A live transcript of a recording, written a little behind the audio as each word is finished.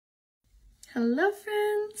Hello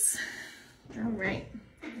friends. All right,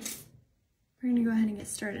 we're gonna go ahead and get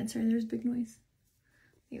started. Sorry, there's big noise.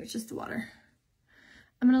 I think it was just the water.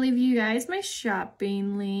 I'm gonna leave you guys my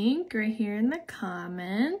shopping link right here in the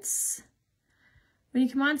comments. When you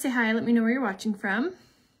come on, say hi, let me know where you're watching from.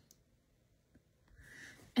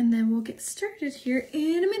 And then we'll get started here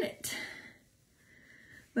in a minute.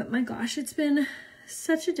 But my gosh, it's been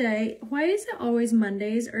such a day. Why is it always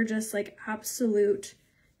Mondays are just like absolute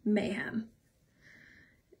mayhem?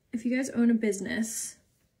 If you guys own a business,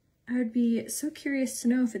 I would be so curious to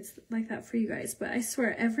know if it's like that for you guys. But I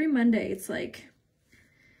swear, every Monday, it's like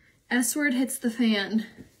S word hits the fan.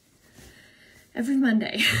 Every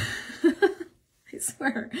Monday. I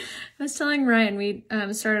swear. I was telling Ryan, we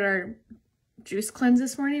started our juice cleanse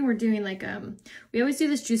this morning. We're doing like, we always do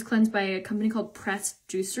this juice cleanse by a company called Pressed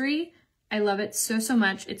Juicery. I love it so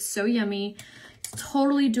much. It's so yummy. It's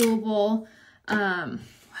totally doable.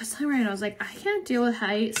 I was telling Ryan, I was like, I can't deal with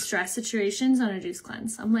high stress situations on a juice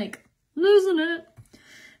cleanse. I'm like losing it.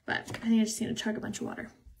 But I think I just need to chug a bunch of water.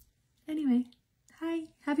 Anyway, hi,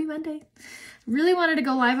 happy Monday. Really wanted to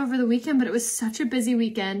go live over the weekend, but it was such a busy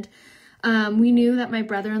weekend. We knew that my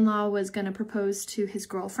brother-in-law was going to propose to his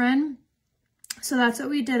girlfriend. So that's what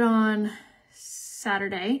we did on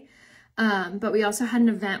Saturday. But we also had an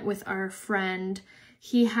event with our friend.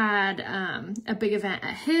 He had a big event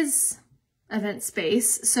at his event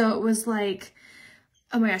space. So it was like,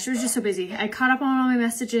 oh my gosh, it was just so busy. I caught up on all my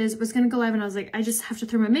messages, was going to go live, and I was like, I just have to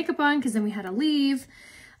throw my makeup on because then we had to leave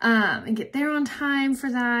and get there on time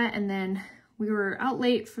for that. And then we were out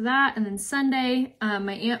late for that. And then Sunday,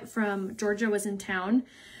 my aunt from Georgia was in town.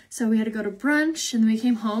 So we had to go to brunch, and then we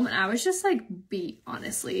came home, and I was just like beat,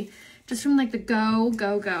 honestly. Just from like the go.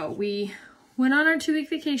 We went on our 2-week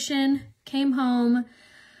vacation, came home,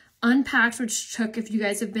 unpacked, which took, if you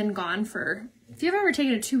guys have been gone for, if you've ever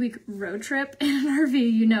taken a 2-week road trip in an RV,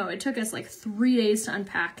 you know it took us like 3 days to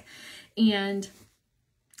unpack and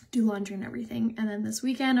do laundry and everything. And then this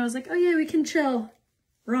weekend I was like, oh yeah, we can chill.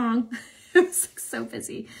 Wrong. It was like so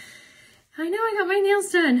busy. I know, I got my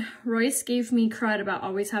nails done. Royce gave me crud about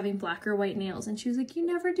always having black or white nails, and she was like, you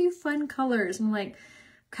never do fun colors. And I'm like,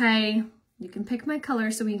 okay, you can pick my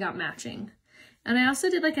color, so we got matching. And I also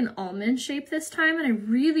did like an almond shape this time, and I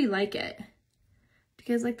really like it. Do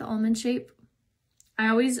you guys like the almond shape?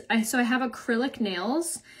 So I have acrylic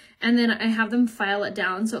nails, and then I have them file it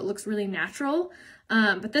down so it looks really natural.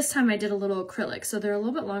 But this time I did a little acrylic, so they're a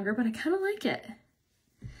little bit longer, but I kind of like it.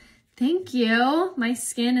 Thank you. My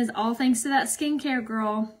skin is all thanks to that skincare,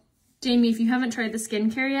 girl. Jamie, if you haven't tried the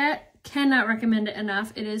skincare yet, cannot recommend it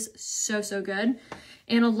enough. It is so good.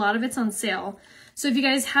 And a lot of it's on sale. So if you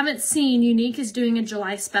guys haven't seen, Younique is doing a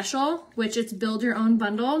July special, which it's build your own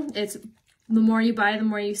bundle. It's the more you buy, the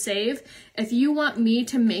more you save. If you want me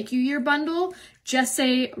to make you your bundle, just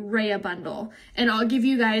say Rhea bundle. And I'll give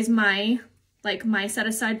you guys my set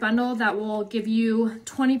aside bundle that will give you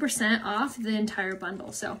 20% off the entire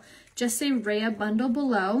bundle. So just say Rhea bundle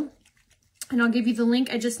below, and I'll give you the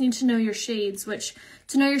link. I just need to know your shades, which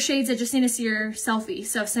to know your shades, I just need to see your selfie.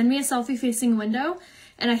 So send me a selfie facing window,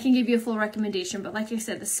 and I can give you a full recommendation. But like I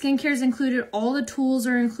said, the skincare is included. All the tools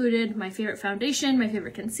are included. My favorite foundation, my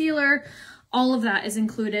favorite concealer, all of that is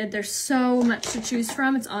included. There's so much to choose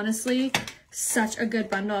from. It's honestly such a good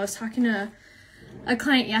bundle. I was talking to a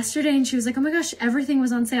client yesterday, and she was like, oh my gosh, everything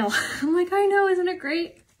was on sale. I'm like, I know, isn't it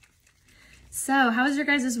great? So how was your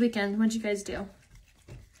guys' weekend? What'd you guys do?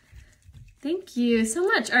 Thank you so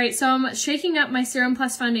much. All right, so I'm shaking up my Serum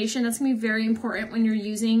Plus foundation. That's gonna be very important when you're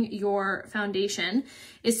using your foundation,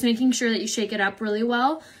 is making sure that you shake it up really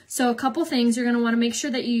well. So a couple things, you're gonna wanna make sure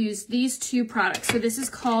that you use these 2 products. So this is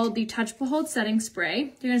called the Touch Behold Setting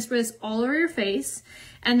Spray. You're gonna spray this all over your face,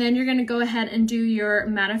 and then you're gonna go ahead and do your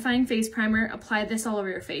mattifying face primer, apply this all over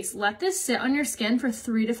your face. Let this sit on your skin for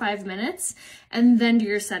 3 to 5 minutes, and then do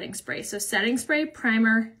your setting spray. So setting spray,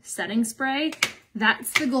 primer, setting spray.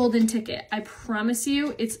 That's the golden ticket. I promise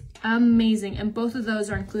you, it's amazing. And both of those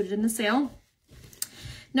are included in the sale.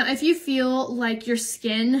 Now, if you feel like your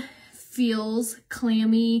skin feels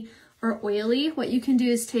clammy or oily, what you can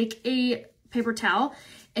do is take a paper towel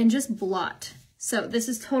and just blot. So this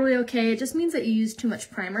is totally okay. It just means that you use too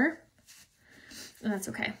much primer. And that's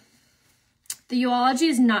okay. The Uology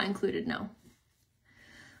is not included, no.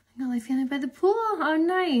 I got like feeling by the pool. Oh,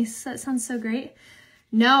 nice. That sounds so great.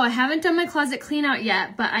 No, I haven't done my closet clean out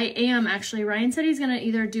yet, but I am actually. Ryan said he's gonna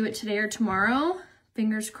either do it today or tomorrow,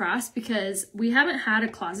 fingers crossed, because we haven't had a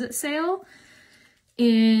closet sale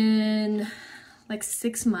in like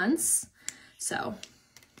 6 months. So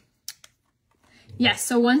yes,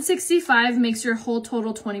 so $165 makes your whole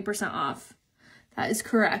total 20% off. That is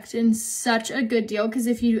correct, and such a good deal because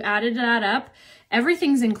if you added that up,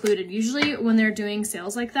 everything's included. Usually when they're doing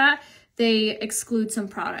sales like that, they exclude some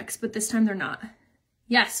products, but this time they're not.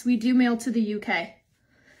 Yes, we do mail to the UK.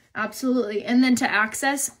 Absolutely. And then to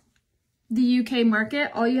access the UK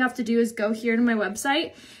market, all you have to do is go here to my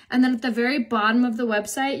website, and then at the very bottom of the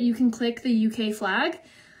website, you can click the UK flag,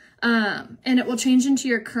 and it will change into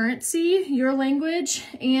your currency, your language,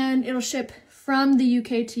 and it'll ship from the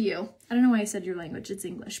UK to you. I don't know why I said your language, it's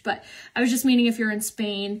English, but I was just meaning if you're in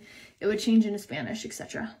Spain, it would change into Spanish,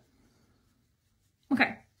 etc.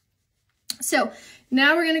 Okay, so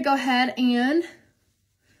now we're gonna go ahead and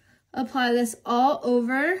apply this all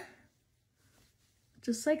over,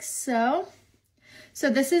 just like so. So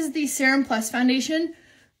this is the Serum Plus foundation.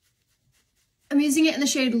 I'm using it in the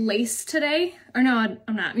shade Lace today. Or no,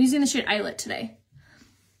 I'm not. I'm using the shade Islet today.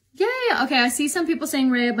 Yay! Okay, I see some people saying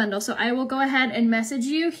Rhea bundle, so I will go ahead and message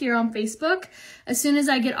you here on Facebook as soon as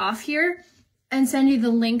I get off here and send you the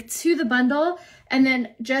link to the bundle, and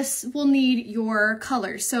then just will need your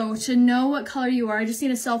color. So to know what color you are, I just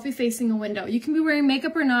need a selfie facing a window. You can be wearing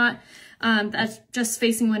makeup or not. That's just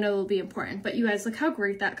facing window will be important, but you guys look how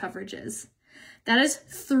great that coverage is. That is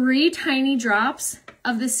 3 tiny drops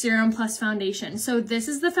of the Serum Plus foundation. So this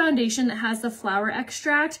is the foundation that has the flower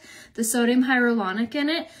extract, the sodium hyaluronic in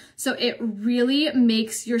it. So it really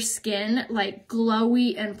makes your skin like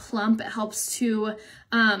glowy and plump. It helps to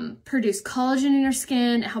produce collagen in your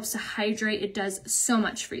skin. It helps to hydrate. It does so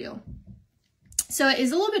much for you. So it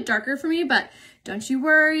is a little bit darker for me, but don't you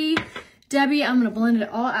worry, Debbie, I'm gonna blend it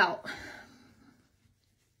all out.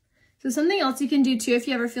 So something else you can do too, if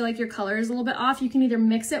you ever feel like your color is a little bit off, you can either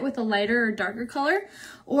mix it with a lighter or darker color,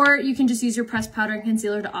 or you can just use your pressed powder and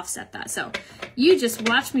concealer to offset that. So you just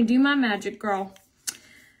watch me do my magic, girl.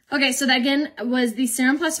 Okay, so that again was the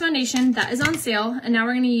Serum Plus foundation that is on sale. And now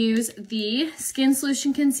we're gonna use the Skin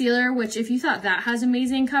Solution Concealer, which if you thought that has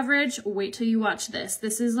amazing coverage, wait till you watch this.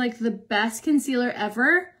 This is like the best concealer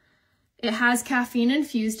ever. It has caffeine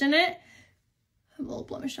infused in it. A little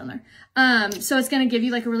blemish on there. So it's going to give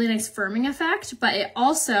you like a really nice firming effect, but it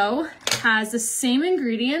also has the same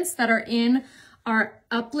ingredients that are in our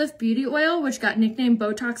Uplift Beauty Oil, which got nicknamed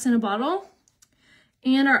Botox in a bottle,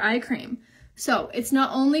 and our eye cream. So it's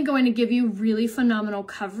not only going to give you really phenomenal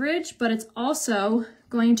coverage, but it's also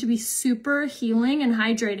going to be super healing and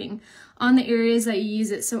hydrating on the areas that you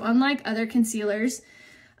use it. So unlike other concealers,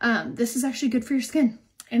 this is actually good for your skin,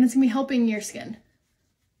 and it's going to be helping your skin.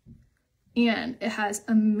 And it has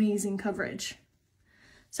amazing coverage.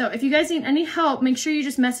 So if you guys need any help, make sure you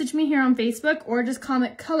just message me here on Facebook or just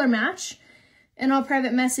comment color match and I'll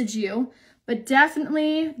private message you. But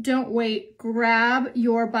definitely don't wait. Grab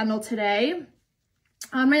your bundle today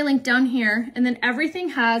on my link down here, and then everything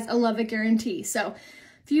has a love it guarantee. So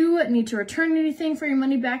if you need to return anything for your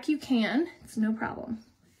money back, you can. It's no problem.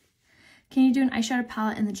 Can you do an eyeshadow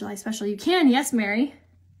palette in the July special? You can, yes, Mary.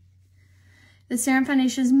 The Serum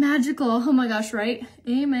Foundation is magical. Oh my gosh, right?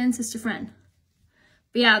 Amen, sister friend.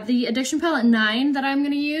 But yeah, the Addiction Palette 9 that I'm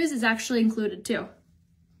going to use is actually included too.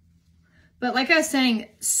 But like I was saying,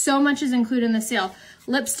 so much is included in the sale.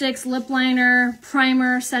 Lipsticks, lip liner,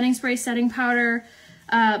 primer, setting spray, setting powder,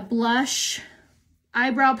 blush,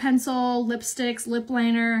 eyebrow pencil, lipsticks, lip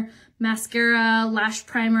liner, mascara, lash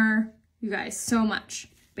primer. You guys, so much.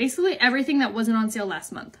 Basically everything that wasn't on sale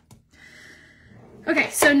last month.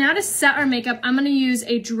 Okay, so now to set our makeup, I'm going to use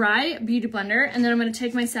a dry beauty blender, and then I'm going to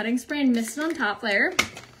take my setting spray and mist it on top layer,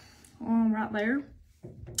 right layer.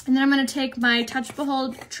 And then I'm going to take my Touch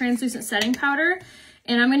Behold translucent setting powder,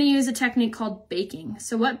 and I'm going to use a technique called baking.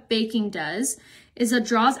 So what baking does is it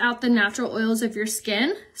draws out the natural oils of your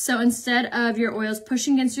skin. So instead of your oils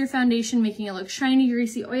pushing against your foundation, making it look shiny,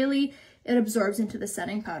 greasy, oily, it absorbs into the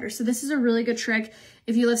setting powder. So this is a really good trick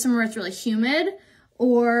if you live somewhere where it's really humid,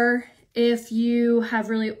 or if you have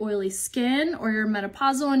really oily skin, or you're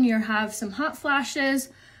menopausal and you have some hot flashes.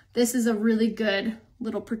 This is a really good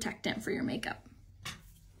little protectant for your makeup.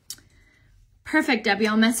 Perfect, Debbie.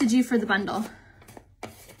 I'll message you for the bundle.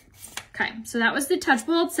 Okay, so that was the Touch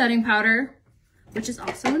Behold setting powder, which is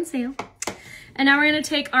also on sale. And now we're going to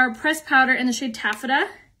take our pressed powder in the shade Taffeta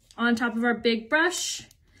on top of our big brush,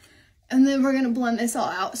 and then we're going to blend this all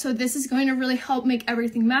out. So this is going to really help make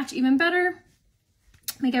everything match even better.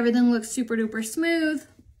 Make everything look super duper smooth,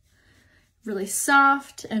 really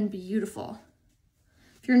soft and beautiful.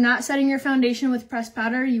 If you're not setting your foundation with pressed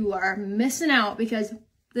powder, you are missing out, because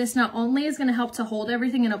this not only is going to help to hold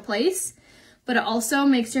everything in a place, but it also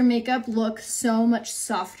makes your makeup look so much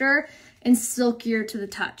softer and silkier to the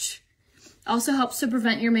touch. Also helps to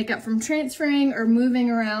prevent your makeup from transferring or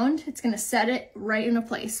moving around. It's going to set it right in a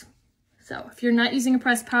place. So if you're not using a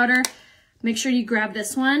pressed powder, make sure you grab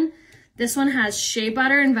this one. This one has shea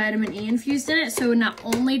butter and vitamin E infused in it. So not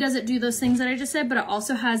only does it do those things that I just said, but it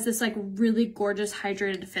also has this like really gorgeous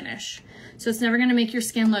hydrated finish. So it's never gonna make your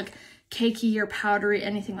skin look cakey or powdery,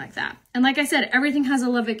 anything like that. And like I said, everything has a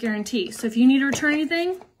love it guarantee. So if you need to return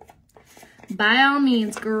anything, by all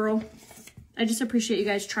means, girl. I just appreciate you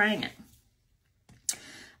guys trying it.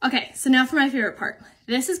 Okay, so now for my favorite part.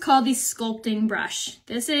 This is called the sculpting brush.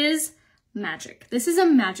 This is magic. This is a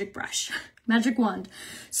magic brush, magic wand.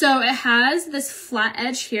 So it has this flat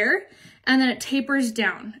edge here, and then it tapers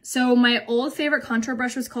down. So my old favorite contour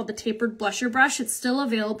brush was called the tapered blusher brush. It's still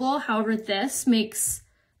available. However, this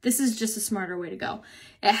is just a smarter way to go.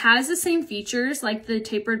 It has the same features like the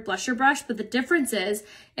tapered blusher brush, but the difference is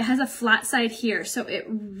it has a flat side here. So it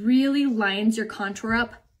really lines your contour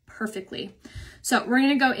up perfectly. So we're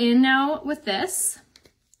gonna go in now with this,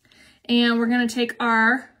 and we're gonna take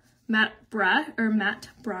our matte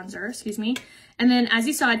bronzer, excuse me. And then as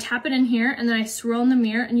you saw, I tap it in here and then I swirl in the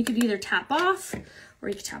mirror, and you could either tap off or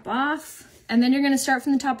you could tap off. And then you're gonna start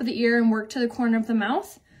from the top of the ear and work to the corner of the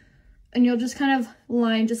mouth. And you'll just kind of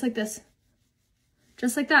line just like this,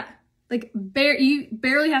 just like that. Like you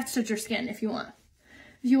barely have to touch your skin if you want.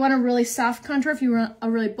 If you want a really soft contour, if you want a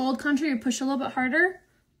really bold contour, you push a little bit harder.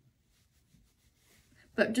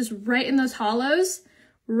 But just right in those hollows,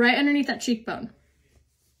 right underneath that cheekbone.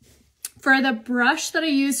 For the brush that I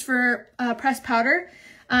use for pressed powder,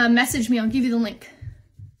 message me, I'll give you the link.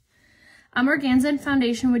 Organza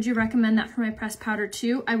foundation, would you recommend that for my pressed powder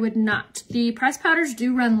too? I would not. The pressed powders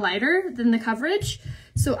do run lighter than the coverage,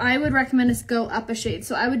 so I would recommend us go up a shade.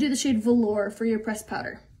 So I would do the shade Velour for your pressed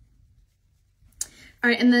powder. All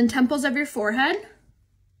right, and then temples of your forehead.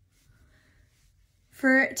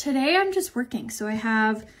 For today, I'm just working. So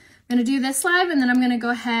I'm gonna do this live, and then I'm gonna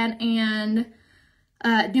go ahead and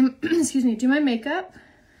do my makeup.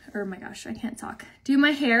 Oh my gosh, I can't talk. Do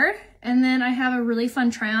my hair, and then I have a really fun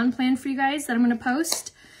try-on plan for you guys that I'm gonna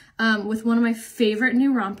post with one of my favorite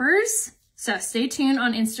new rompers. So stay tuned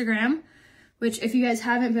on Instagram, which if you guys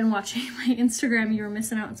haven't been watching my Instagram, you were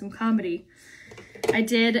missing out on some comedy. I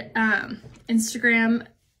did Instagram,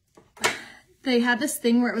 they had this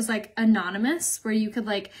thing where it was like anonymous, where you could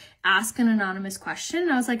like ask an anonymous question.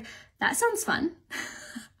 And I was like, that sounds fun.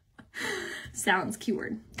 Sounds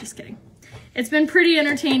keyword, just kidding. It's been pretty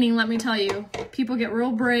entertaining, let me tell you. People get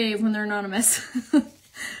real brave when they're anonymous.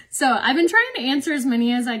 So I've been trying to answer as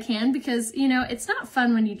many as I can because, you know, it's not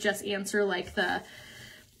fun when you just answer like the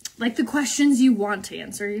questions you want to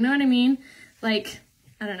answer, you know what I mean? Like,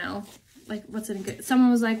 I don't know, like what's in good?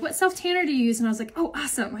 Someone was like, what self-tanner do you use? And I was like, oh,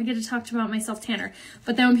 awesome, I get to talk about my self-tanner.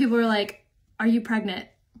 But then when people were like, are you pregnant?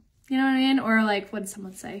 You know what I mean? Or like, what did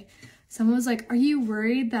someone say? Someone was like, are you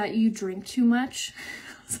worried that you drink too much?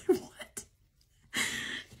 I was like, what?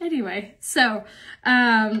 Anyway, so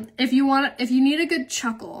if you need a good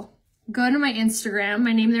chuckle, go to my Instagram.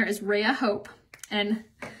 My name there is Rhea Hope, and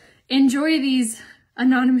enjoy these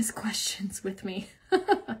anonymous questions with me.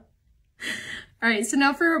 All right, so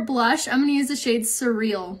now for a blush, I'm gonna use the shade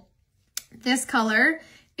Surreal. This color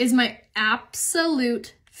is my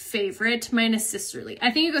absolute favorite, minus Sisterly. I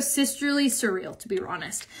think it goes Sisterly, Surreal, to be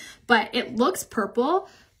honest. But it looks purple,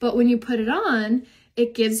 but when you put it on,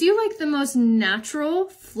 it gives you like the most natural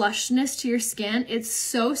flushness to your skin. It's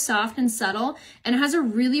so soft and subtle, and it has a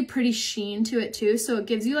really pretty sheen to it too. So it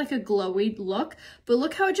gives you like a glowy look, but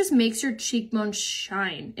look how it just makes your cheekbones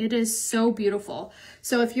shine. It is so beautiful.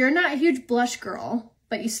 So if you're not a huge blush girl,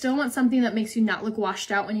 but you still want something that makes you not look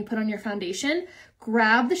washed out when you put on your foundation,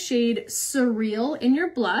 grab the shade Surreal in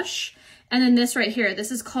your blush. And then this right here, this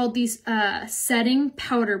is called the Setting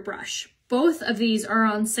Powder Brush. Both of these are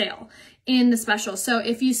on sale in the special. So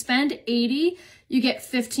if you spend $80, you get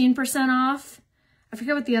 15% off. I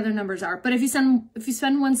forget what the other numbers are, but if you spend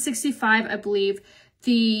 $165, I believe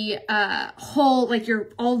the whole, like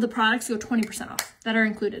all of the products go 20% off that are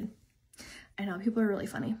included. I know, people are really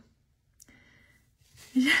funny.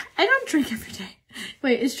 I don't drink every day.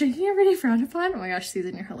 Wait, is drinking every day frowned upon? Oh my gosh,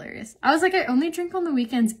 Susan, you're hilarious. I was like, I only drink on the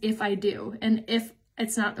weekends if I do. And if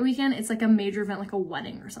it's not the weekend, it's like a major event, like a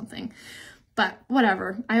wedding or something. But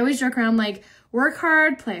whatever. I always joke around like, work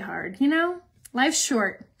hard, play hard, you know? Life's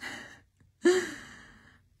short.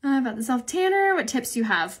 About the self-tanner, what tips do you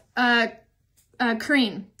have?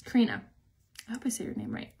 Karina. I hope I say your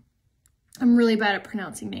name right. I'm really bad at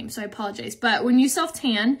pronouncing names, so I apologize. But when you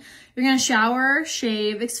self-tan, you're gonna shower,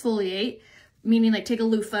 shave, exfoliate, meaning like take a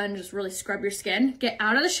loofah and just really scrub your skin. Get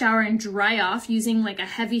out of the shower and dry off using like a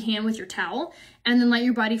heavy hand with your towel, and then let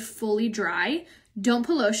your body fully dry. Don't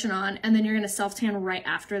put lotion on, and then you're gonna self-tan right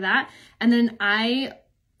after that. And then I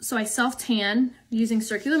so I self-tan using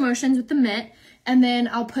circular motions with the mitt, and then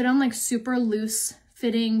I'll put on like super loose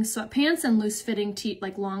fitting sweatpants and loose fitting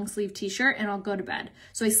like long sleeve t-shirt, and I'll go to bed.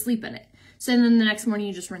 So I sleep in it. So then the next morning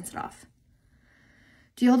you just rinse it off.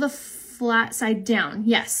 Do you hold the flat side down?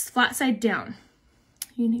 Yes, flat side down.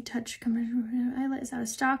 Unique touch eyelet is out of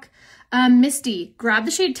stock. Misty, grab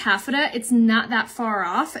the shade Taffeta. It's not that far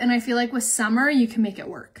off, and I feel like with summer you can make it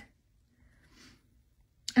work.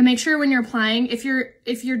 And make sure when you're applying, if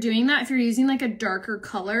you're doing that, if you're using like a darker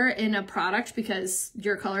color in a product because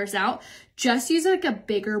your color's out, just use like a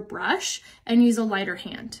bigger brush and use a lighter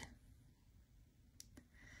hand.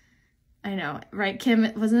 I know, right, Kim?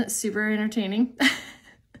 Wasn't it super entertaining?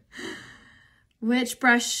 Which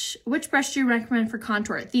brush do you recommend for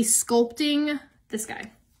contour? The sculpting, this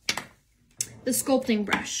guy. The sculpting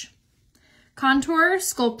brush. Contour,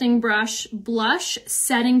 sculpting brush, blush,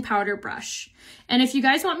 setting powder brush. And if you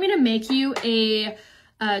guys want me to make you a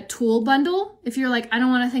tool bundle, if you're like, I don't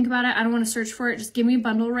want to think about it, I don't want to search for it, just give me a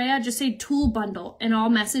bundle, Rhea, just say tool bundle, and I'll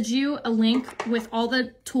message you a link with all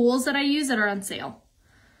the tools that I use that are on sale.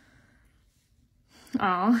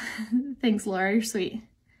 Aw, thanks, Laura, you're sweet.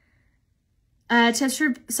 Tips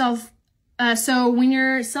for self, so when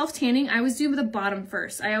you're self-tanning, I always do the bottom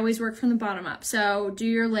first. I always work from the bottom up. So do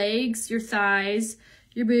your legs, your thighs,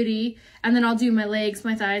 your booty, and then I'll do my legs,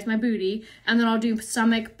 my thighs, my booty, and then I'll do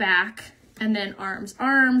stomach, back, and then arms,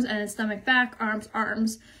 and then stomach, back,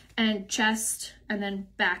 arms, and chest, and then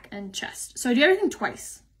back and chest. So I do everything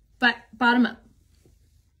twice, but bottom up.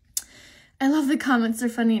 I love the comments. They're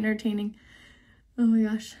funny and entertaining. Oh my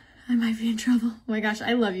gosh, I might be in trouble. Oh my gosh,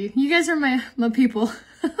 I love you. You guys are my people.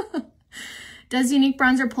 Does Unique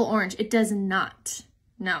Bronzer pull orange? It does not.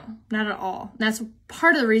 No, not at all. That's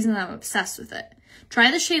part of the reason that I'm obsessed with it.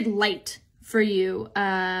 Try the shade Light for you,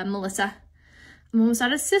 Melissa. I'm almost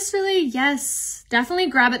out of Sisterly. Yes, definitely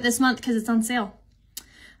grab it this month because it's on sale.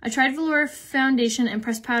 I tried Velour foundation and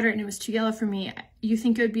pressed powder and it was too yellow for me. You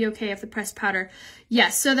think it would be okay if the pressed powder?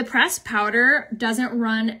 Yes, so the pressed powder doesn't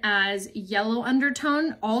run as yellow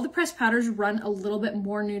undertone. All the pressed powders run a little bit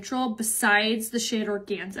more neutral besides the shade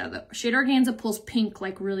Organza. The shade Organza pulls pink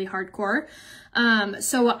like really hardcore.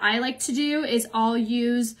 So what I like to do is I'll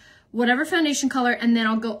use whatever foundation color and then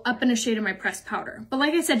I'll go up in a shade of my pressed powder. But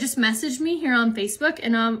like I said, just message me here on Facebook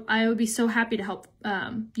and I would be so happy to help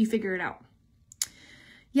you figure it out.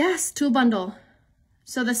 Yes, tool bundle.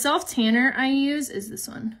 So the self-tanner I use is this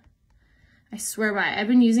one. I swear by it. I've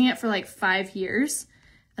been using it for like 5 years.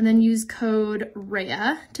 And then use code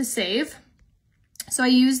Rhea to save. So I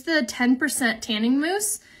use the 10% tanning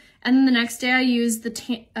mousse. And then the next day I use the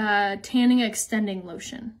tanning extending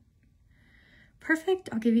lotion. Perfect.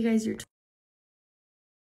 I'll give you guys your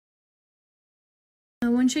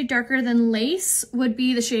one shade darker than Lace would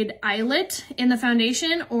be the shade Eyelet in the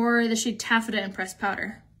foundation or the shade Taffeta in pressed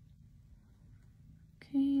powder.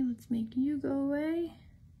 Okay, let's make you go away.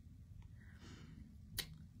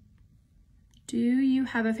 Do you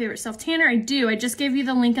have a favorite self-tanner? I do. I just gave you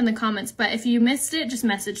the link in the comments, but if you missed it, just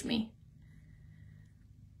message me.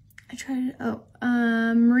 I tried,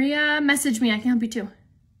 Maria, message me. I can help you too.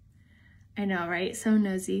 I know, right? So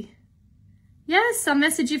nosy. Yes, I'll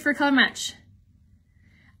message you for color match.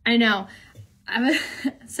 I know.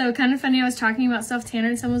 So kind of funny, I was talking about self-tanner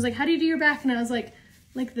and someone was like, how do you do your back? And I was like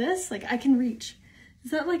this? Like I can reach. Is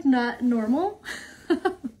that like not normal?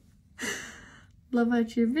 Love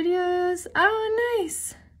watch your videos. Oh,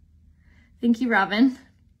 nice. Thank you, Robin.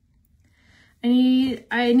 I need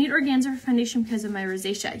organza for foundation because of my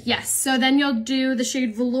rosacea. Yes, so then you'll do the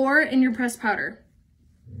shade Velour in your pressed powder.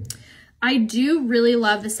 I do really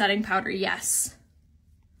love the setting powder, yes.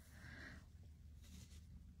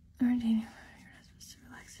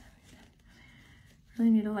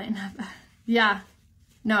 Really need to lighten up. Yeah,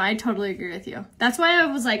 no, I totally agree with you. That's why I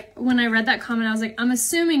was like, when I read that comment, I was like, I'm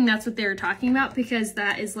assuming that's what they were talking about because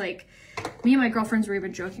that is like, me and my girlfriends were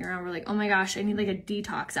even joking around. We're like, oh my gosh, I need like a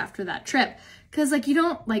detox after that trip. Cause like you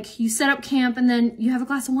don't, like you set up camp and then you have a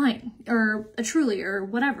glass of wine or a Truly or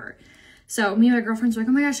whatever. So me and my girlfriends were like,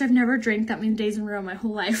 oh my gosh, I've never drank that many days in a row my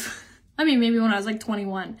whole life. I mean, maybe when I was like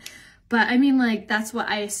 21. But I mean, like, that's what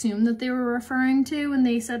I assumed that they were referring to when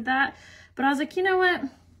they said that. But I was like, you know what?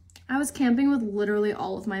 I was camping with literally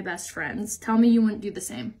all of my best friends. Tell me you wouldn't do the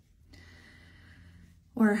same.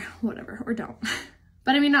 Or whatever, or don't.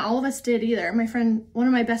 But I mean, not all of us did either. One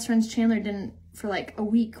of my best friends, Chandler, didn't for like a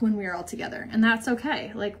week when we were all together. And that's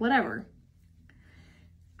okay, like whatever.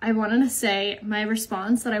 I wanted to say my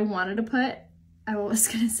response that I wanted to put, I was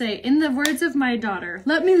gonna say, in the words of my daughter,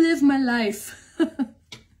 let me live my life.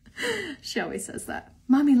 She always says that.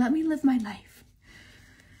 Mommy, let me live my life.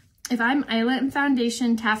 if I'm eyelet and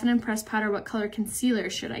foundation, taffin and pressed powder, what color concealer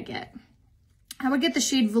should I get? I would get the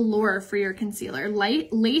shade Velour for your concealer.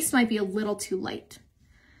 Lace might be a little too light.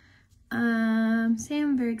 Sam,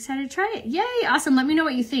 I'm very excited to try it. Yay, awesome. Let me know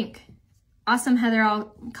what you think. Awesome, Heather.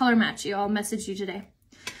 I'll color match you. I'll message you today.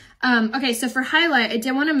 Okay, so for highlight, I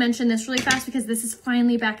did want to mention this really fast because this is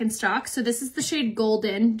finally back in stock. So this is the shade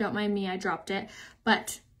Golden. Don't mind me, I dropped it.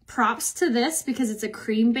 But props to this because it's a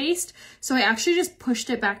cream based. So I actually just pushed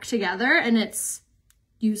it back together and it's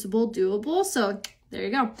usable, doable. So there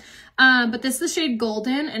you go. But this is the shade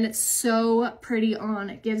Golden and it's so pretty on.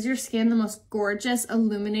 It gives your skin the most gorgeous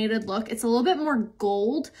illuminated look. It's a little bit more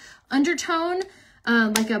gold undertone,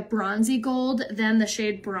 like a bronzy gold than the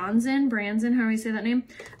shade Bronzin, how do you say that name?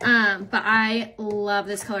 But I love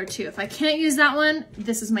this color too. If I can't use that one,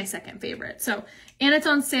 this is my second favorite. So, and it's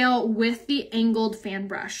on sale with the angled fan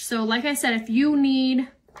brush. So like I said, if you need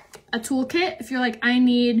a toolkit, if you're like, I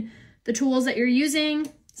need the tools that you're using,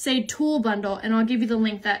 say tool bundle, and I'll give you the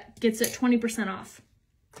link that gets it 20% off.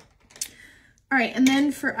 All right, and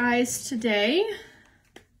then for eyes today,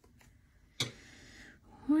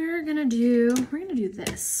 we're gonna do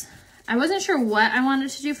this. I wasn't sure what I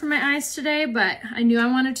wanted to do for my eyes today, but I knew I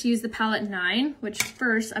wanted to use the palette 9, which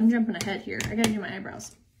first, I'm jumping ahead here. I gotta do my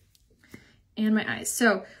eyebrows and my eyes.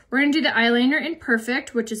 So we're gonna do the eyeliner in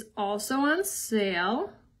Perfect, which is also on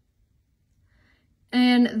sale.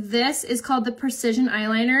 And this is called the Precision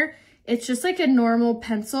Eyeliner. It's just like a normal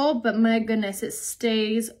pencil, but my goodness, it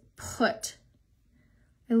stays put.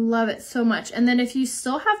 I love it so much. And then if you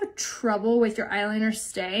still have trouble with your eyeliner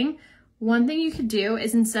staying, one thing you could do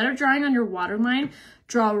is instead of drawing on your waterline,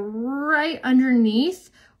 draw right underneath,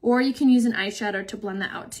 or you can use an eyeshadow to blend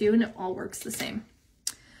that out too, and it all works the same.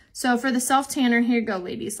 So for the self-tanner, here you go,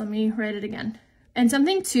 ladies. Let me write it again. And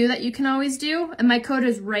something too that you can always do, and my code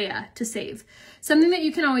is Rhea to save. Something that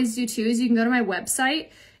you can always do too is you can go to my website,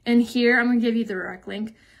 and here I'm gonna give you the direct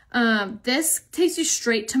link. This takes you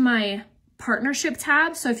straight to my partnership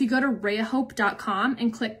tab. So if you go to rheahope.com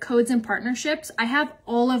and click codes and partnerships, I have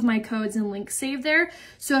all of my codes and links saved there.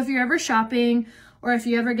 So if you're ever shopping, or if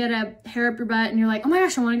you ever get a hair up your butt and you're like, oh my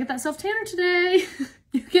gosh, I wanna get that self-tanner today,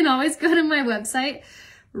 you can always go to my website,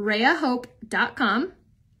 rheahope.com.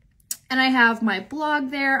 And I have my blog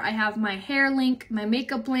there. I have my hair link, my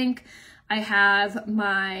makeup link. I have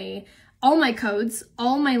all my codes,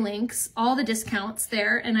 all my links, all the discounts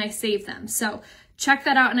there, and I save them. So check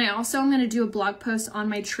that out. And I also am going to do a blog post on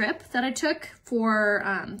my trip that I took for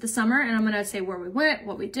the summer. And I'm going to say where we went,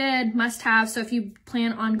 what we did, must have. So if you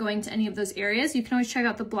plan on going to any of those areas, you can always check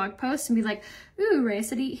out the blog post and be like, ooh, Rhea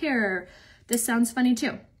said eat here. This sounds funny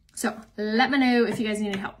too. So let me know if you guys need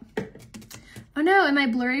any help. Oh no, am I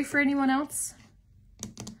blurry for anyone else?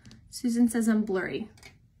 Susan says I'm blurry.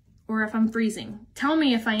 Or if I'm freezing. Tell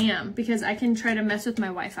me if I am, because I can try to mess with my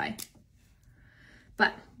Wi-Fi.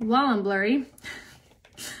 But while I'm blurry,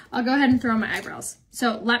 I'll go ahead and throw on my eyebrows.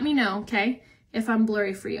 So let me know, okay, if I'm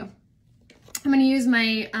blurry for you. I'm gonna use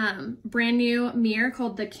my brand new mirror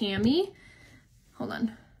called the Cami. Hold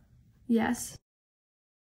on. Yes.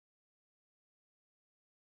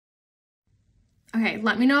 Okay,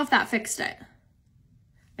 let me know if that fixed it.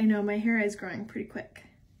 I know my hair is growing pretty quick.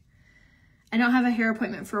 I don't have a hair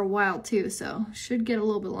appointment for a while too, so should get a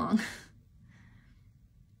little bit long.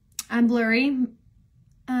 I'm blurry.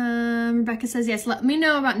 Rebecca says yes. Let me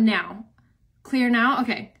know about now. Clear now?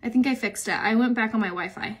 Okay, I think I fixed it. I went back on my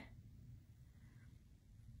Wi-Fi.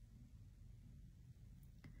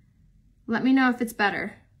 Let me know if it's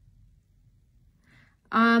better.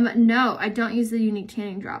 No, I don't use the Unique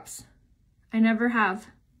Tanning Drops. I never have.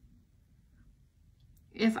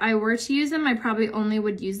 If I were to use them, I probably only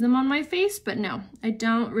would use them on my face, but no, I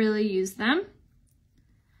don't really use them.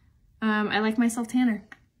 I like my self-tanner.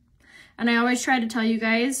 And I always try to tell you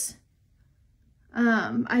guys,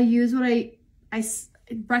 I use what I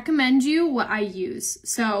recommend you what I use.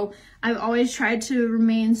 So I've always tried to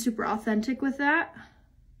remain super authentic with that.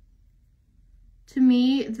 To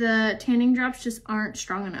me, the tanning drops just aren't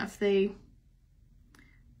strong enough. They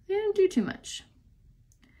don't do too much.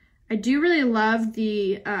 I do really love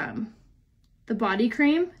the body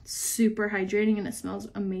cream. It's super hydrating and it smells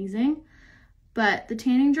amazing. But the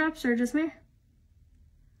tanning drops are just meh.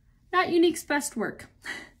 Not Unique's best work.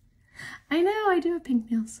 I know, I do have pink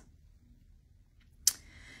nails.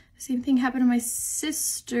 Same thing happened to my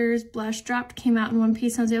sister's blush. Dropped, came out in one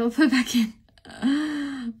piece, and I was able to put it back in.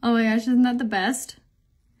 Oh my gosh, isn't that the best?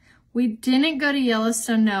 We didn't go to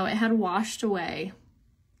Yellowstone, no. It had washed away,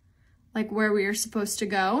 like where we were supposed to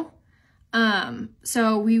go.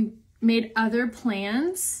 So we made other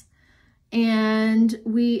plans, and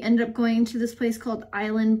we ended up going to this place called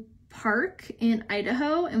Island park in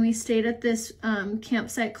Idaho, and we stayed at this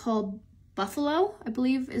campsite called Buffalo, I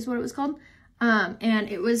believe is what it was called. And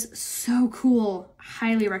it was so cool.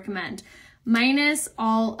 Highly recommend. Minus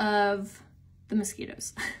all of the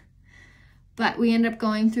mosquitoes. But we ended up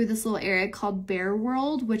going through this little area called Bear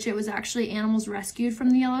World, which it was actually animals rescued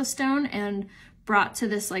from the Yellowstone and brought to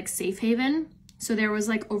this like safe haven. So there was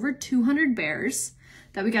like over 200 bears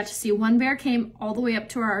that we got to see. One bear came all the way up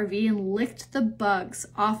to our RV and licked the bugs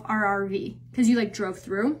off our RV because you like drove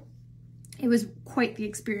through. It was quite the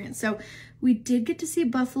experience. So we did get to see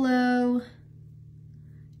buffalo,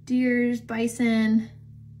 deers, bison.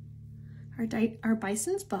 Are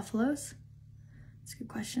bisons buffaloes? That's a good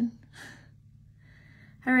question.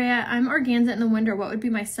 Hi, Rhea. I'm organza in the winter. What would be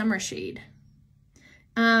my summer shade?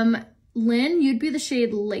 Lynn, you'd be the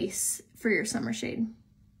shade lace for your summer shade.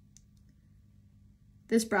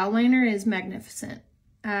 This brow liner is magnificent.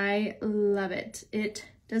 I love it. It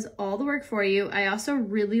does all the work for you. I also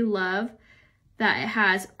really love that it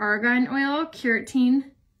has argan oil,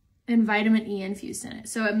 keratin, and vitamin E infused in it.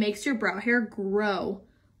 So it makes your brow hair grow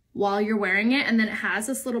while you're wearing it. And then it has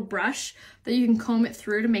this little brush that you can comb it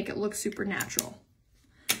through to make it look super natural.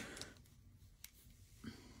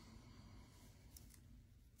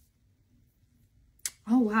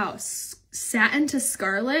 Oh, wow. Satin to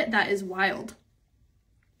scarlet. That is wild.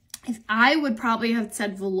 If I would probably have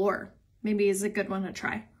said velour. Maybe is a good one to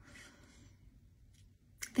try.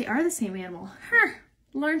 They are the same animal. Huh.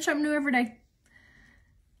 Learn something new every day.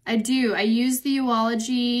 I do. I use the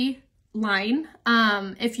Uology line.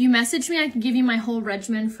 If you message me, I can give you my whole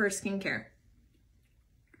regimen for skincare.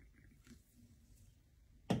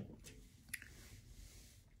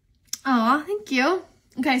 Oh, thank you.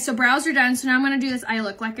 Okay, so brows are done. So now I'm going to do this eye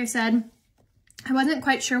look. Like I said, I wasn't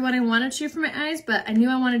quite sure what I wanted to do for my eyes, but I knew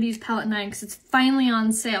I wanted to use Palette 9 because it's finally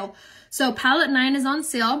on sale. So Palette 9 is on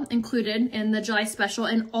sale, included in the July special,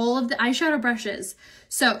 and all of the eyeshadow brushes.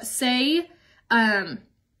 So say,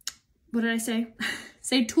 what did I say?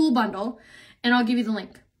 Say tool bundle, and I'll give you the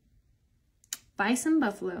link. Bison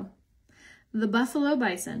Buffalo. The Buffalo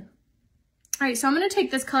Bison. All right, so I'm going to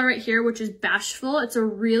take this color right here, which is Bashful. It's a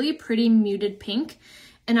really pretty muted pink.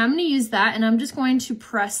 And I'm going to use that, and I'm just going to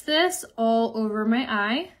press this all over my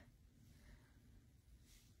eye.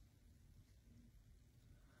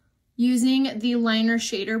 Using the liner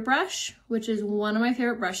shader brush, which is one of my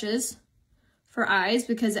favorite brushes for eyes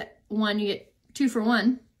because one, you get 2 for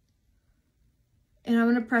 1. And I'm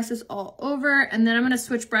going to press this all over, and then I'm going to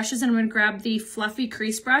switch brushes, and I'm going to grab the fluffy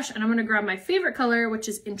crease brush, and I'm going to grab my favorite color, which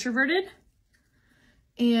is Introverted,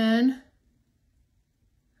 and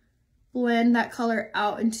blend that color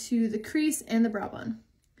out into the crease and the brow bone.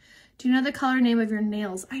 Do you know the color name of your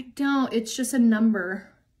nails? I don't. It's just a number.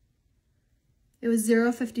 It was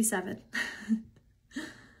 057.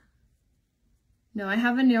 No, I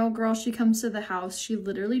have a nail girl. She comes to the house. She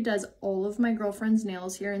literally does all of my girlfriend's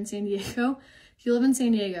nails here in San Diego. If you live in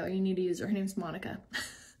San Diego, you need to use her. Her name's Monica.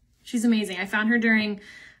 She's amazing. I found her during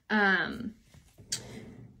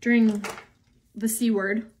the C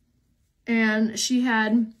word, and she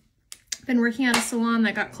had been working at a salon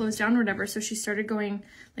that got closed down or whatever, so she started going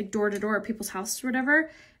like door to door at people's houses or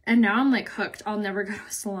whatever, and now I'm like hooked. I'll never go to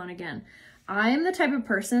a salon again. I am the type of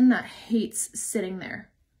person that hates sitting there.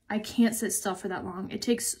 I can't sit still for that long. It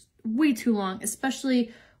takes way too long,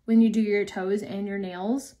 especially when you do your toes and your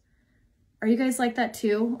nails. Are you guys like that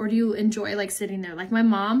too? Or do you enjoy like sitting there? Like my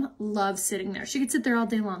mom loves sitting there. She could sit there all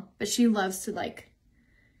day long, but she loves to like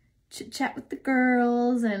chit chat with the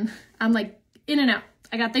girls, and I'm like in and out.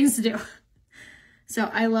 I got things to do. So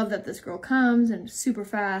I love that this girl comes and super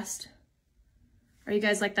fast. Are you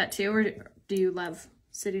guys like that too? Or do you love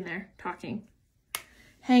sitting there talking,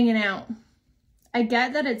 hanging out? I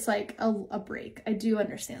get that it's like a break. I do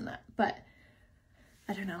understand that, but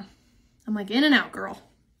I don't know. I'm like in and out girl.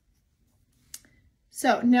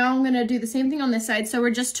 So now I'm going to do the same thing on this side. So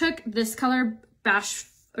we just took this color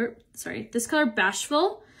this color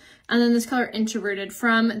Bashful, and then this color Introverted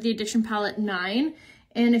from the Addiction Palette 9.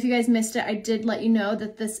 And if you guys missed it, I did let you know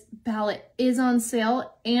that this palette is on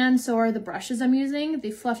sale, and so are the brushes I'm using,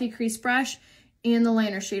 the fluffy crease brush and the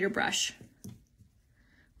liner shader brush.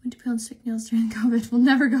 Went to put on stick nails during COVID. We'll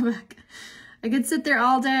never go back. I could sit there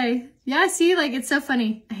all day. Yeah, see, like it's so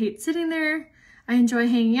funny. I hate sitting there. I enjoy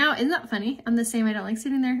hanging out. Isn't that funny? I'm the same. I don't like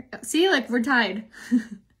sitting there. See, like we're tied.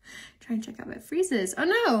 Try and check out if it freezes. Oh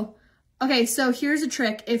no. Okay, so here's a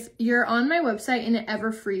trick. If you're on my website and it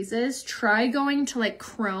ever freezes, try going to like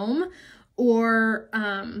Chrome or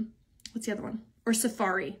what's the other one? Or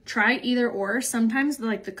Safari. Try either or. Sometimes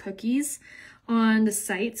like the cookies on the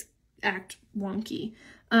sites act wonky.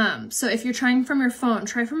 So if you're trying from your phone,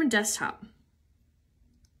 try from a desktop.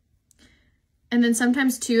 And then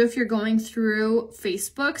sometimes too, if you're going through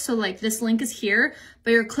Facebook, so like this link is here,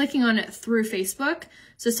 but you're clicking on it through Facebook.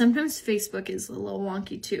 So sometimes Facebook is a little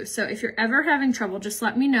wonky too. So if you're ever having trouble, just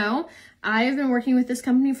let me know. I have been working with this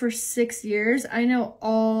company for 6 years. I know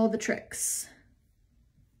all the tricks.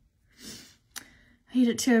 I hate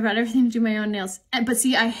it too. I've got everything to do my own nails. But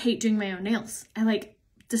see, I hate doing my own nails. I like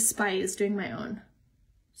despise doing my own.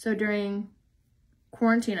 So during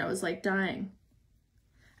quarantine, I was like dying.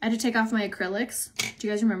 I had to take off my acrylics. Do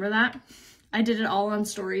you guys remember that? I did it all on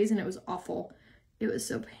stories and it was awful. It was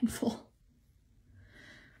so painful.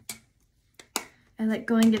 And like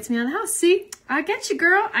going gets me out of the house. See, I get you,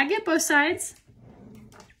 girl. I get both sides.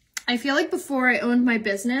 I feel like before I owned my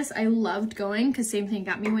business, I loved going because same thing,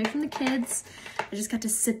 got me away from the kids. I just got to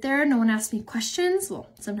sit there. No one asked me questions. Well,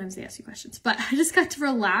 sometimes they ask you questions, but I just got to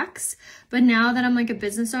relax. But now that I'm like a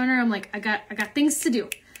business owner, I'm like, I got things to do.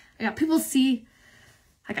 I got people to see.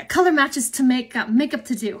 I got color matches to make, got makeup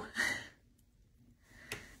to do.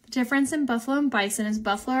 The difference in buffalo and bison is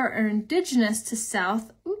buffalo are indigenous to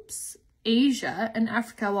South Asia and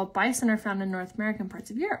Africa, while bison are found in North American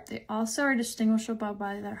parts of Europe. They also are distinguishable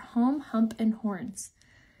by their home, hump, and horns.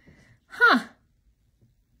 Huh.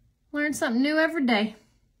 Learn something new every day.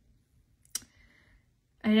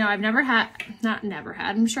 I know I've never had, not never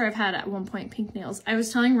had, I'm sure I've had at one point pink nails. I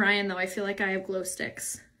was telling Ryan though, I feel like I have glow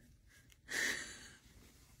sticks.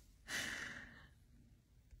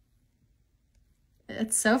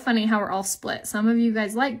 It's so funny how we're all split. Some of you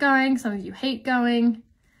guys like going, some of you hate going,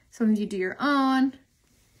 some of you do your own.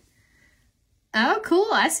 Oh, cool.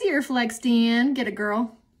 I see your flex, Dan. Get it,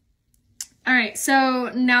 girl. All right, so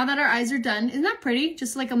now that our eyes are done, isn't that pretty?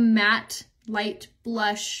 Just like a matte, light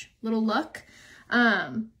blush little look.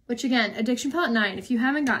 Which again, Addiction Palette 9, if you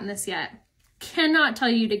haven't gotten this yet, cannot tell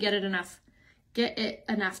you to get it enough. Get it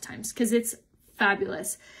enough times because it's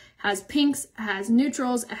fabulous. It has pinks, it has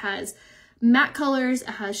neutrals, it has matte colors, it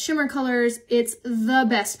has shimmer colors. It's the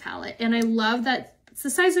best palette. And I love that it's the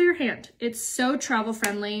size of your hand. It's so travel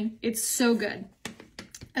friendly. It's so good.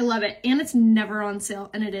 I love it. And it's never on sale,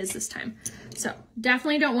 and it is this time. So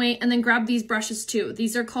definitely don't wait. And then grab these brushes too.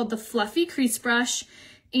 These are called the Fluffy Crease Brush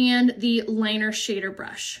and the Liner Shader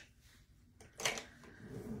Brush.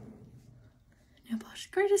 Nail polish,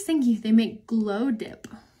 gorgeous, thank you. They make Glow Dip.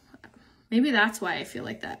 Maybe that's why I feel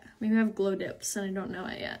like that. Maybe I have glow dips and I don't know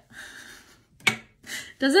it yet.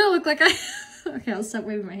 Doesn't it look like I... Okay, I'll stop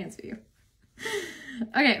waving my hands at you.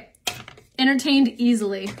 Okay, entertained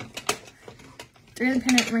easily. Through the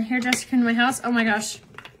pin my hairdresser came to my house. Oh my gosh,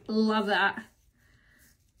 love that.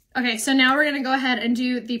 Okay, so now we're gonna go ahead and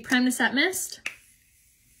do the Prime to Set Mist.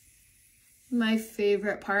 My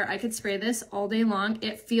favorite part. I could spray this all day long.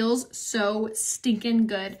 It feels so stinking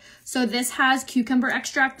good. So this has cucumber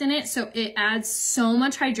extract in it, so it adds so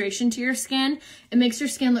much hydration to your skin. It makes your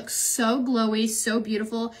skin look so glowy, so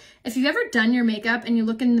beautiful. If you've ever done your makeup and you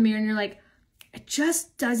look in the mirror and you're like, it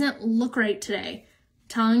just doesn't look right today, I'm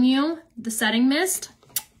telling you, the setting mist,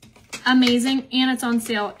 amazing, and it's on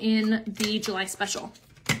sale in the July special.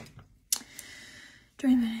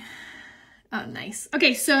 Oh, nice.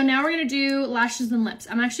 Okay, so now we're gonna do lashes and lips.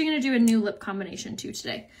 I'm actually gonna do a new lip combination too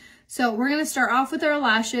today. So we're gonna start off with our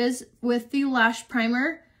lashes with the lash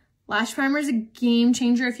primer. Lash primer is a game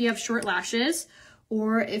changer if you have short lashes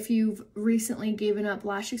or if you've recently given up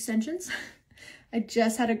lash extensions. I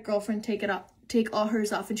just had a girlfriend take all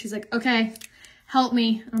hers off, and she's like, okay, help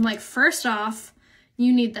me. And I'm like, first off,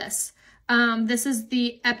 you need this. This is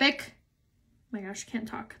the Epic, oh my gosh, I can't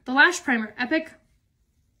talk. The lash primer, Epic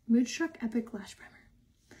Mood Struck Epic Lash Primer.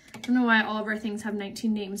 I don't know why all of our things have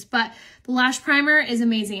 19 names, but the lash primer is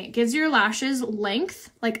amazing. It gives your lashes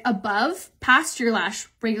length, like above, past your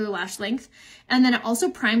regular lash length, and then it also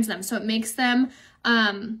primes them, so it makes them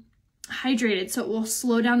hydrated, so it will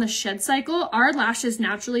slow down the shed cycle. Our lashes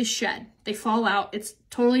naturally shed. They fall out. It's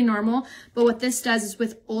totally normal, but what this does is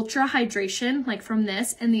with ultra hydration, like from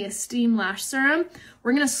this and the Esteem Lash Serum,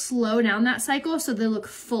 we're gonna slow down that cycle so they look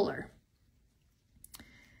fuller.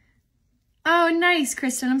 Oh, nice,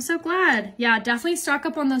 Kristen. I'm so glad. Yeah, definitely stock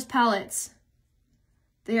up on those palettes.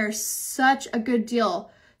 They are such a good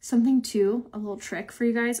deal. Something too, a little trick for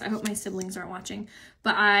you guys. I hope my siblings aren't watching,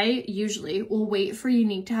 but I usually will wait for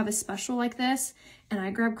Younique to have a special like this, and I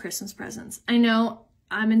grab Christmas presents. I know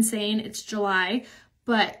I'm insane. It's July,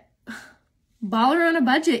 but baller on a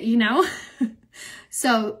budget, you know?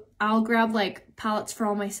 So I'll grab like palettes for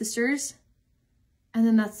all my sisters, and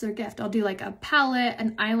then that's their gift. I'll do like a palette,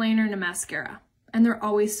 an eyeliner, and a mascara. And they're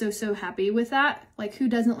always so, so happy with that. Like, who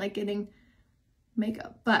doesn't like getting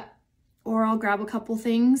makeup? But or I'll grab a couple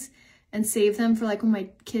things and save them for like when my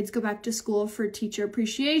kids go back to school for teacher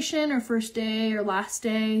appreciation or first day or last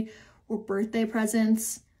day or birthday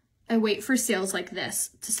presents. I wait for sales like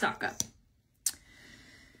this to stock up.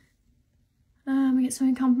 I get so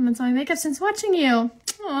many compliments on my makeup since watching you.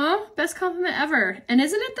 Aw, best compliment ever. And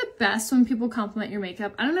isn't it the best when people compliment your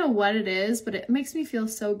makeup? I don't know what it is, but it makes me feel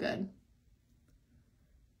so good.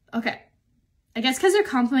 Okay. I guess because they're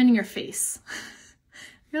complimenting your face.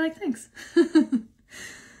 You're like, thanks.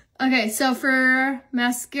 Okay, so for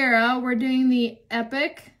mascara, we're doing the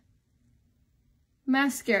Epic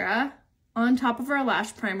mascara on top of our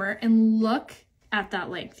lash primer. And look at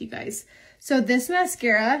that length, you guys. So this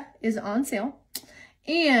mascara is on sale.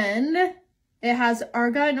 And it has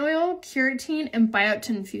argan oil, keratin, and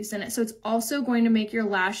biotin infused in it. So it's also going to make your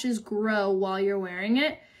lashes grow while you're wearing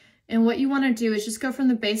it. And what you want to do is just go from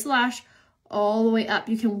the base lash all the way up.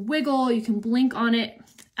 You can wiggle, you can blink on it.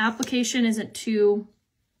 Application isn't too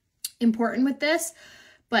important with this,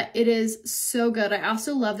 but it is so good. I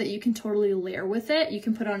also love that you can totally layer with it. You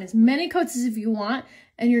can put on as many coats as if you want,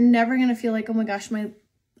 and you're never going to feel like, oh my gosh,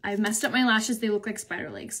 I've messed up my lashes. They look like spider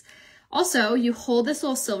legs. Also, you hold this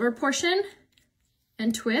little silver portion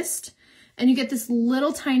and twist, and you get this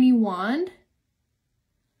little tiny wand,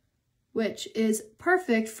 which is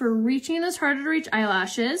perfect for reaching those harder to reach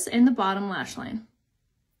eyelashes in the bottom lash line.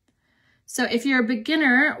 So if you're a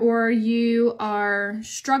beginner or you are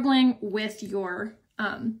struggling with your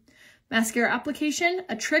mascara application,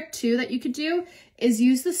 a trick too that you could do is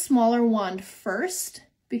use the smaller wand first,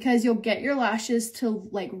 because you'll get your lashes to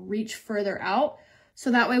like reach further out.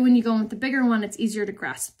 So that way when you go in with the bigger one, it's easier to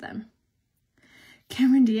grasp them.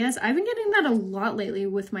 Cameron Diaz, I've been getting that a lot lately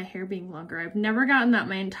with my hair being longer. I've never gotten that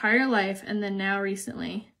my entire life, and then now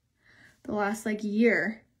recently, the last like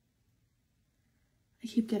year, I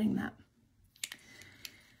keep getting that.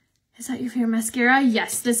 Is that your favorite mascara?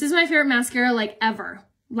 Yes, this is my favorite mascara like ever.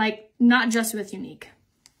 Like not just with Younique.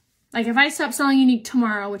 Like if I stopped selling Younique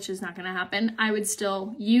tomorrow, which is not gonna happen, I would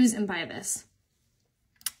still use and buy this.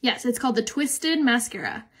 Yes, it's called the Twisted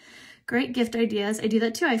Mascara. Great gift ideas. I do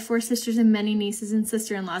that too. I have 4 sisters and many nieces and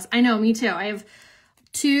sister-in-laws. I know, me too. I have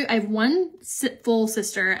 1 full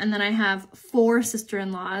sister, and then I have 4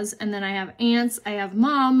 sister-in-laws, and then I have aunts. I have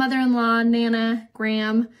mom, mother-in-law, Nana,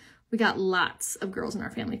 Graham. We got lots of girls in our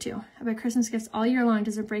family too. I buy Christmas gifts all year long.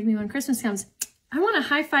 Does it break me when Christmas comes? I want to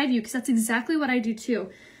high five you because that's exactly what I do too.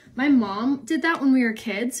 My mom did that when we were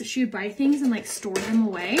kids. She would buy things and like store them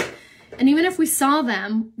away. And even if we saw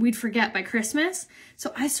them, we'd forget by Christmas.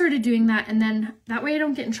 So I started doing that, and then that way I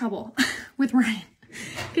don't get in trouble with Ryan.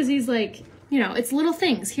 Because he's like, you know, it's little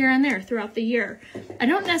things here and there throughout the year. I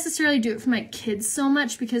don't necessarily do it for my kids so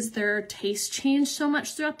much because their tastes change so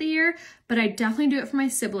much throughout the year, but I definitely do it for my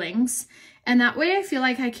siblings. And that way I feel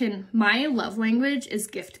like my love language is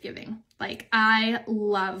gift giving. Like I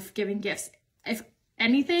love giving gifts. If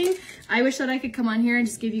anything, I wish that I could come on here and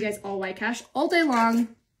just give you guys all white cash all day long,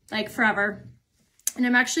 like forever. And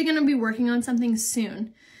I'm actually going to be working on something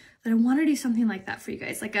soon, but I want to do something like that for you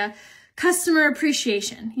guys, like a customer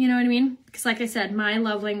appreciation, you know what I mean? Because like I said, my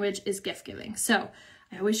love language is gift giving. So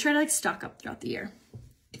I always try to like stock up throughout the year.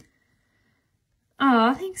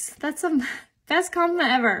 Oh, thanks. That's the best compliment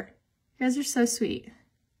ever. You guys are so sweet.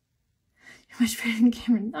 You're much better than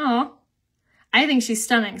Cameron. Oh, I think she's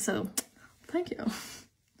stunning. So thank you.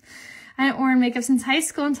 I haven't worn makeup since high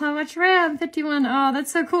school until I watched Rhea. I'm 51. Oh,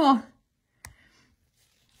 that's so cool.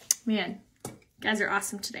 Man, you guys are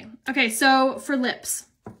awesome today. Okay, so for lips,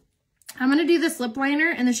 I'm going to do this lip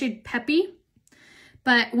liner in the shade Peppy.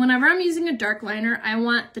 But whenever I'm using a dark liner, I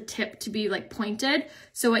want the tip to be like pointed.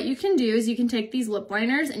 So what you can do is you can take these lip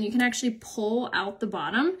liners and you can actually pull out the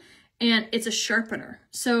bottom, and it's a sharpener.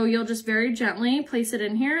 So you'll just very gently place it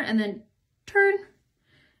in here and then turn,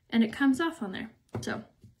 and it comes off on there. So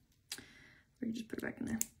we can just put it back in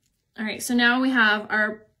there. All right, so now we have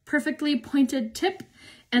our perfectly pointed tip,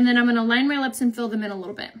 and then I'm going to line my lips and fill them in a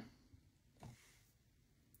little bit.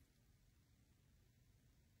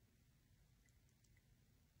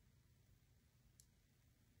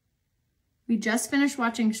 We just finished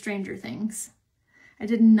watching Stranger Things. I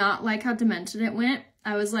did not like how demented it went.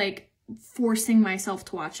 I was like forcing myself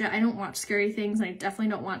to watch it. I don't watch scary things, and I definitely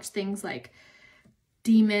don't watch things like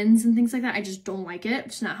demons and things like that. I just don't like it.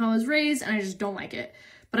 It's not how I was raised, and I just don't like it.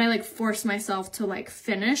 But I like forced myself to like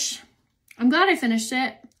finish. I'm glad I finished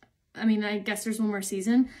it. I mean, I guess there's one more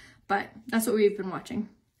season, but that's what we've been watching.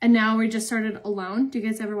 And now we just started Alone. Do you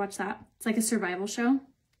guys ever watch that? It's like a survival show.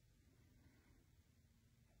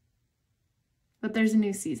 But there's a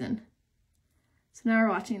new season. So now we're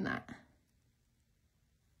watching that.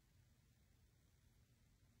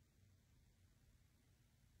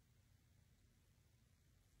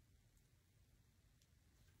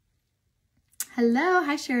 Hello,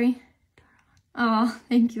 hi Sherry. Oh,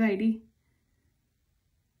 thank you, Heidi.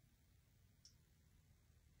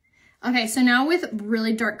 Okay, so now with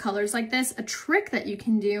really dark colors like this, a trick that you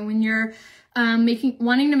can do when you're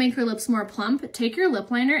wanting to make your lips more plump, take your lip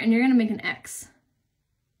liner and you're gonna make an X.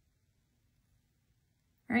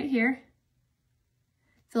 Right here.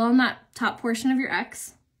 Fill in that top portion of your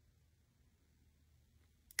X.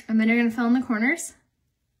 And then you're gonna fill in the corners.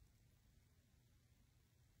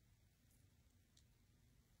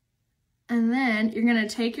 And then you're gonna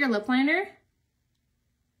take your lip liner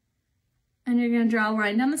and you're gonna draw a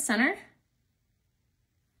line down the center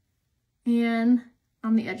and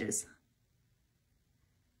on the edges.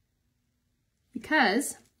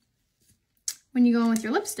 Because when you go in with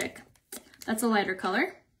your lipstick, that's a lighter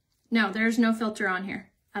color. No, there's no filter on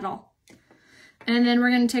here at all. And then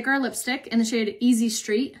we're gonna take our lipstick in the shade Easy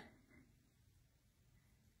Street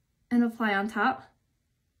and apply on top.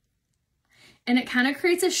 And it kind of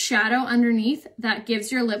creates a shadow underneath that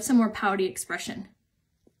gives your lips a more pouty expression.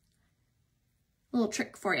 A little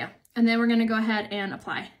trick for you. And then we're gonna go ahead and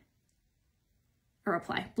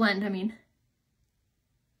blend, I mean.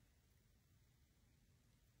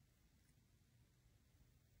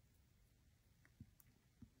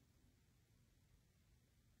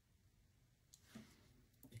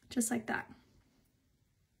 Just like that.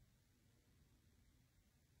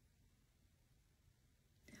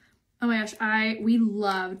 Oh my gosh, we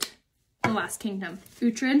loved The Last Kingdom.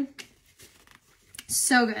 Uhtred,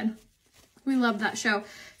 so good. We love that show.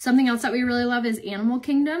 Something else that we really love is Animal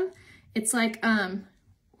Kingdom. It's like,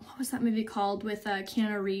 what was that movie called with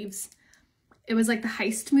Keanu Reeves? It was like the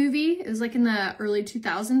heist movie. It was like in the early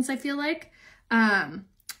 2000s, I feel like.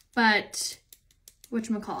 But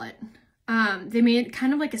whatchamacallit? They made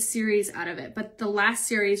kind of like a series out of it, but the last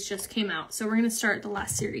series just came out. So we're gonna start the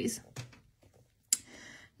last series.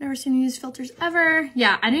 Never seen you use filters ever.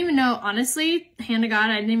 Yeah, I didn't even know, honestly, hand to God,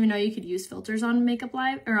 I didn't even know you could use filters on Makeup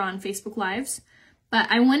Live or on Facebook Lives. But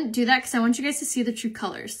I wouldn't do that because I want you guys to see the true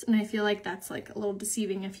colors. And I feel like that's like a little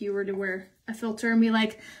deceiving if you were to wear a filter and be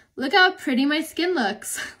like, look how pretty my skin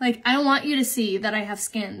looks. Like, I don't want you to see that I have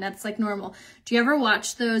skin that's like normal. Do you ever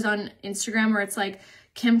watch those on Instagram where it's like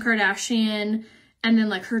Kim Kardashian and then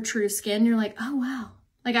like her true skin? You're like, oh wow.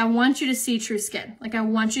 Like, I want you to see true skin. Like, I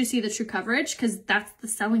want you to see the true coverage because that's the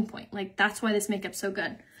selling point. Like, that's why this makeup's so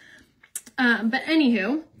good. But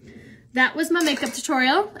anywho, that was my makeup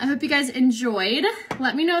tutorial. I hope you guys enjoyed.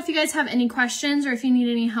 Let me know if you guys have any questions or if you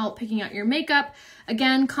need any help picking out your makeup.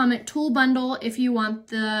 Again, comment tool bundle if you want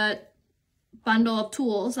the bundle of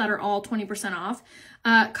tools that are all 20% off.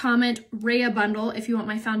 Comment Rhea bundle if you want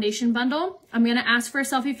my foundation bundle. I'm going to ask for a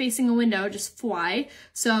selfie facing a window, just fly.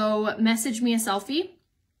 So message me a selfie.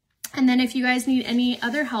 And then if you guys need any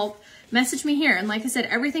other help, message me here. And like I said,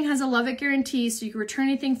 everything has a love it guarantee, so you can return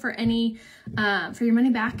anything for any for your money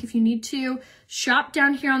back if you need to. Shop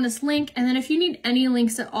down here on this link. And then if you need any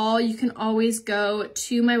links at all, you can always go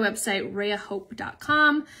to my website,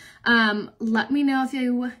 rheahope.com. Let me know if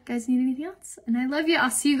you guys need anything else. And I love you. I'll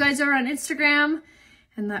see you guys over on Instagram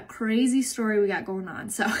and that crazy story we got going on.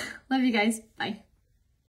 So love you guys. Bye.